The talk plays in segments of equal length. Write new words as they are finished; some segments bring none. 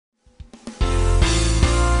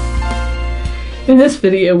In this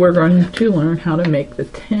video we're going to learn how to make the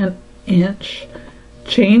 10-inch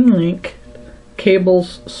chain link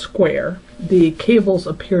cables square. The cables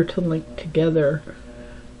appear to link together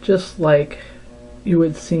just like you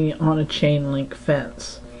would see on a chain link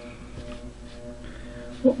fence.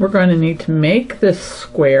 What we're going to need to make this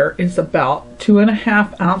square is about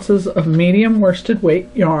 2.5 ounces of medium worsted weight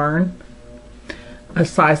yarn, a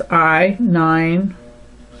size I 9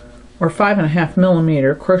 or 5.5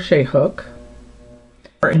 millimeter crochet hook,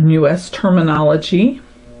 in US terminology,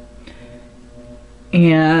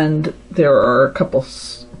 and there are a couple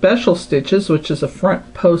special stitches, which is a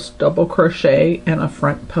front post double crochet and a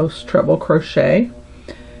front post treble crochet.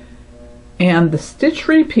 And the stitch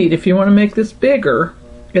repeat, if you want to make this bigger,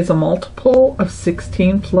 is a multiple of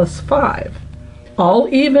 16 plus 5. All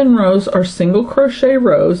even rows are single crochet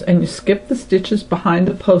rows, and you skip the stitches behind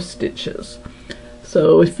the post stitches.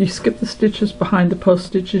 So if you skip the stitches behind the post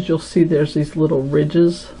stitches, you'll see there's these little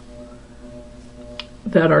ridges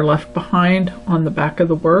that are left behind on the back of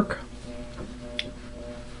the work.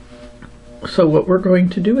 So what we're going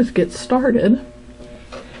to do is get started.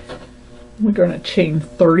 We're going to chain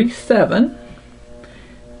 37,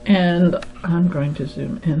 and I'm going to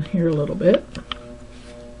zoom in here a little bit.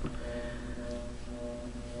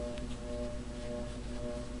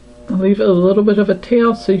 I'll leave it a little bit of a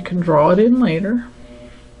tail so you can draw it in later.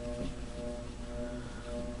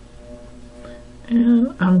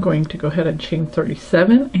 And I'm going to go ahead and chain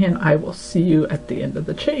 37, and I will see you at the end of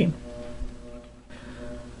the chain.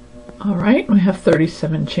 Alright, we have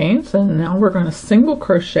 37 chains, and now we're going to single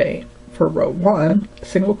crochet for row 1,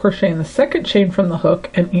 single crochet in the second chain from the hook,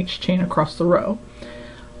 and each chain across the row.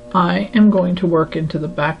 I am going to work into the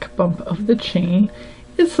back bump of the chain.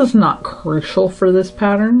 This is not crucial for this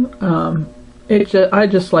pattern. I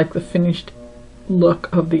just like the finished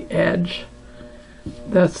look of the edge.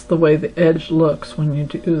 That's the way the edge looks when you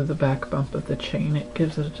do the back bump of the chain. It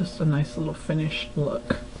gives it just a nice little finished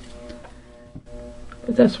look.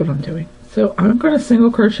 But that's what I'm doing. So I'm going to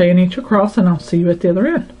single crochet in each across, and I'll see you at the other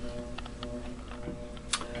end.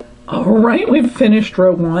 Alright, we've finished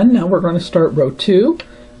row 1. Now we're going to start row 2.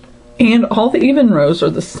 And all the even rows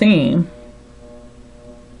are the same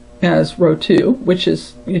as row 2, which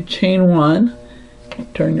is you chain 1,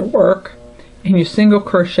 turn your work, and you single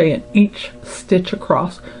crochet in each stitch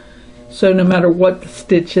across. So no matter what the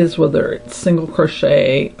stitch is, whether it's single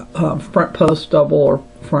crochet, front post double, or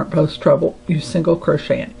front post treble, you single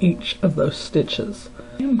crochet in each of those stitches.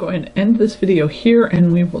 I'm going to end this video here,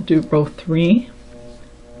 and we will do row 3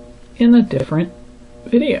 in a different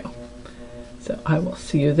video. So I will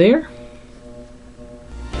see you there.